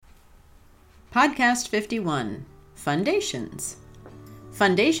Podcast 51, Fundations.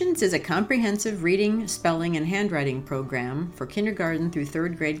 Fundations is a comprehensive reading, spelling, and handwriting program for kindergarten through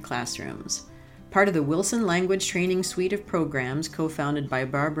third grade classrooms. Part of the Wilson Language Training Suite of programs co-founded by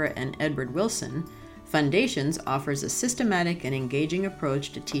Barbara and Edward Wilson, Fundations offers a systematic and engaging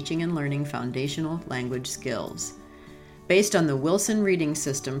approach to teaching and learning foundational language skills. Based on the Wilson Reading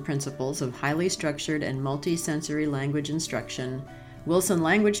System principles of highly structured and multi-sensory language instruction, Wilson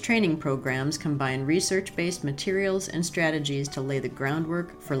language training programs combine research-based materials and strategies to lay the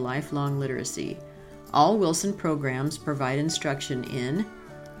groundwork for lifelong literacy. All Wilson programs provide instruction in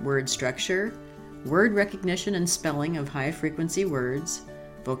word structure, word recognition and spelling of high-frequency words,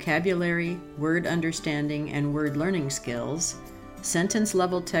 vocabulary, word understanding and word learning skills,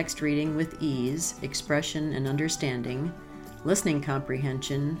 sentence-level text reading with ease, expression and understanding, listening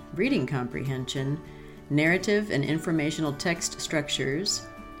comprehension, reading comprehension, narrative and informational text structures,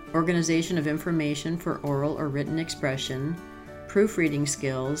 organization of information for oral or written expression, proofreading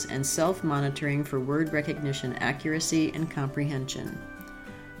skills, and self-monitoring for word recognition accuracy and comprehension.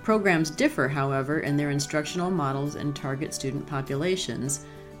 Programs differ, however, in their instructional models and target student populations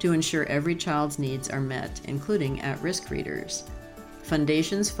to ensure every child's needs are met, including at-risk readers.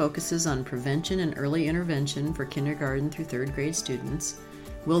 Fundations focuses on prevention and early intervention for kindergarten through third grade students.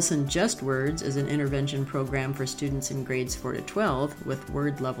 Wilson Just Words is an intervention program for students in grades 4 to 12 with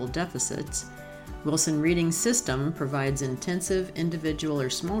word-level deficits. Wilson Reading System provides intensive individual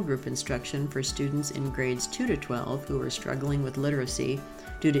or small group instruction for students in grades 2 to 12 who are struggling with literacy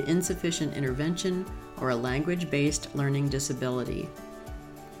due to insufficient intervention or a language-based learning disability.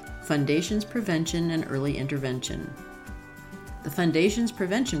 Fundations Prevention and Early Intervention. The Fundations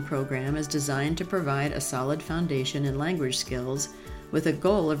Prevention Program is designed to provide a solid foundation in language skills with a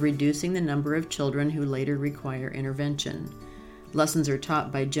goal of reducing the number of children who later require intervention. Lessons are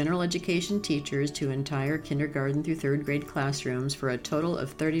taught by general education teachers to entire kindergarten through third grade classrooms for a total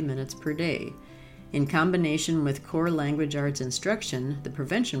of 30 minutes per day. In combination with core language arts instruction, the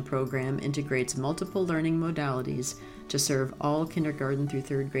prevention program integrates multiple learning modalities to serve all kindergarten through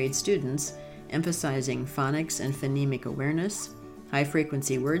third grade students, emphasizing phonics and phonemic awareness,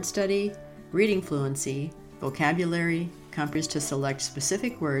 high-frequency word study, reading fluency, vocabulary, comprehension to select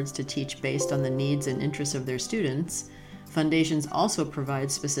specific words to teach based on the needs and interests of their students. Fundations also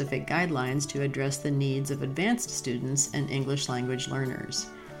provide specific guidelines to address the needs of advanced students and English language learners.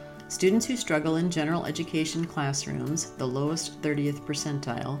 Students who struggle in general education classrooms, the lowest 30th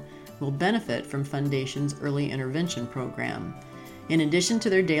percentile, will benefit from Fundations' early intervention program. In addition to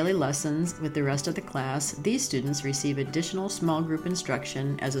their daily lessons with the rest of the class, these students receive additional small group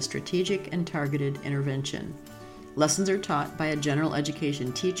instruction as a strategic and targeted intervention. Lessons are taught by a general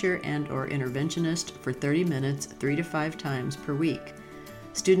education teacher and/or interventionist for 30 minutes 3 to 5 times per week.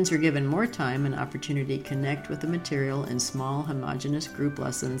 Students are given more time and opportunity to connect with the material in small, homogeneous group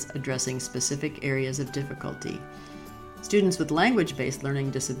lessons addressing specific areas of difficulty. Students with language-based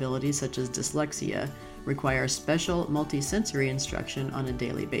learning disabilities such as dyslexia require special multisensory instruction on a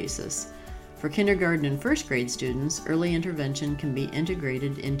daily basis. For kindergarten and first grade students, early intervention can be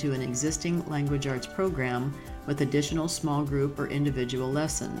integrated into an existing language arts program with additional small group or individual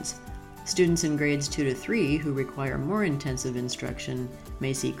lessons. Students in grades 2 to 3 who require more intensive instruction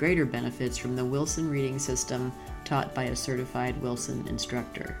may see greater benefits from the Wilson Reading System taught by a certified Wilson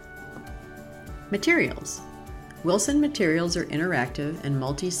instructor. Materials. Wilson materials are interactive and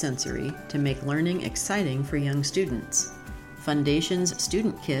multi-sensory to make learning exciting for young students. Fundations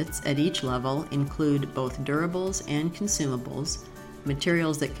student kits at each level include both durables and consumables,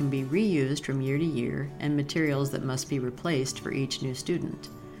 materials that can be reused from year to year, and materials that must be replaced for each new student.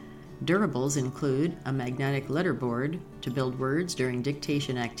 Durables include a magnetic letterboard to build words during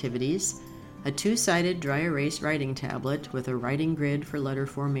dictation activities, a two-sided dry erase writing tablet with a writing grid for letter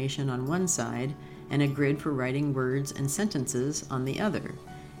formation on one side and a grid for writing words and sentences on the other,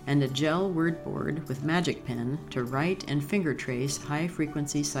 and a gel word board with magic pen to write and finger trace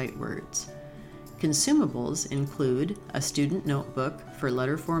high-frequency sight words. Consumables include a student notebook for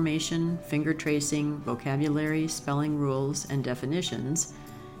letter formation, finger tracing, vocabulary, spelling rules, and definitions,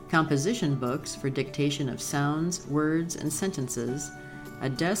 composition books for dictation of sounds, words, and sentences, a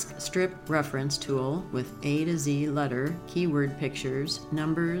desk strip reference tool with A to Z letter, keyword pictures,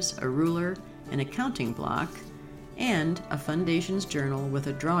 numbers, a ruler, and a counting block, and a Fundations journal with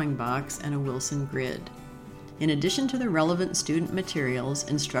a drawing box and a Wilson grid. In addition to the relevant student materials,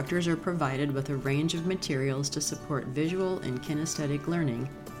 instructors are provided with a range of materials to support visual and kinesthetic learning,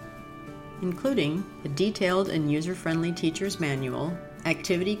 including a detailed and user-friendly teacher's manual,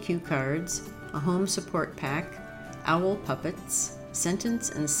 activity cue cards, a home support pack, owl puppets,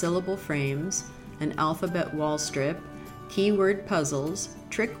 sentence and syllable frames, an alphabet wall strip, keyword puzzles,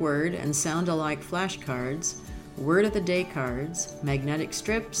 trick word and sound-alike flashcards, word of the day cards, magnetic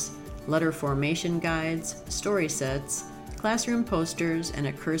strips, letter formation guides, story sets, classroom posters, and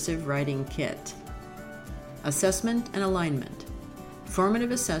a cursive writing kit. Assessment and alignment.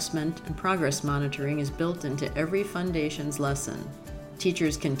 Formative assessment and progress monitoring is built into every Fundations lesson.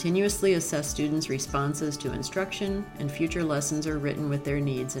 Teachers continuously assess students' responses to instruction, and future lessons are written with their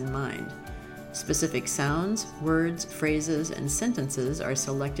needs in mind. Specific sounds, words, phrases, and sentences are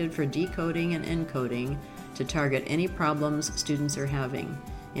selected for decoding and encoding to target any problems students are having,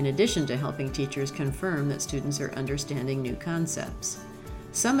 in addition to helping teachers confirm that students are understanding new concepts.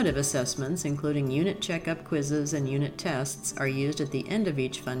 Summative assessments, including unit checkup quizzes and unit tests, are used at the end of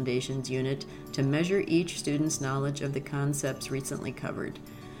each Fundations unit to measure each student's knowledge of the concepts recently covered.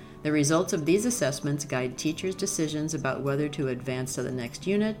 The results of these assessments guide teachers' decisions about whether to advance to the next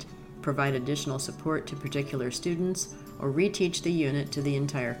unit, provide additional support to particular students, or reteach the unit to the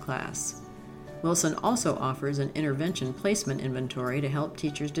entire class. Wilson also offers an intervention placement inventory to help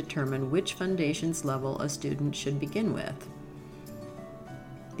teachers determine which Fundations level a student should begin with.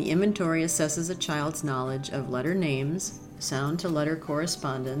 The inventory assesses a child's knowledge of letter names, sound-to-letter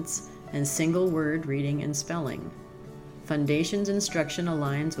correspondence, and single-word reading and spelling. Fundations instruction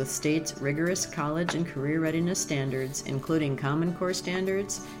aligns with state's rigorous college and career readiness standards, including Common Core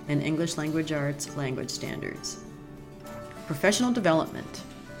standards and English Language Arts language standards. Professional development.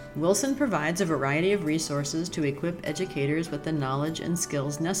 Wilson provides a variety of resources to equip educators with the knowledge and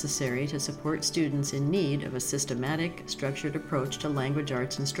skills necessary to support students in need of a systematic, structured approach to language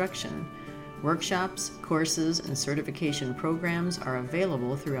arts instruction. Workshops, courses, and certification programs are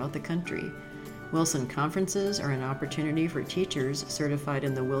available throughout the country. Wilson conferences are an opportunity for teachers certified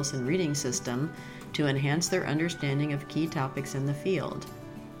in the Wilson Reading System to enhance their understanding of key topics in the field.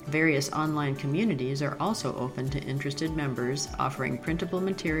 Various online communities are also open to interested members, offering printable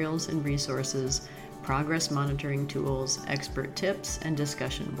materials and resources, progress monitoring tools, expert tips, and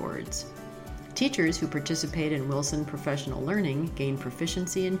discussion boards. Teachers who participate in Wilson Professional Learning gain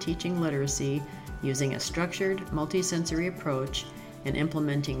proficiency in teaching literacy using a structured, multisensory approach and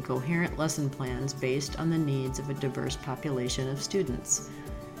implementing coherent lesson plans based on the needs of a diverse population of students.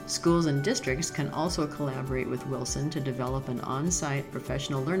 Schools and districts can also collaborate with Wilson to develop an on-site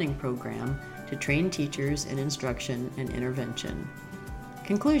professional learning program to train teachers in instruction and intervention.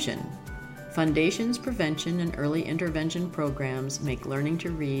 Conclusion. Fundations, prevention, and early intervention programs make learning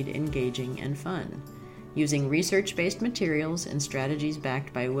to read engaging and fun. Using research-based materials and strategies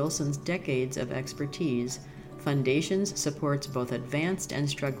backed by Wilson's decades of expertise, Fundations supports both advanced and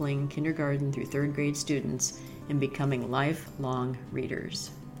struggling kindergarten through third grade students in becoming lifelong readers.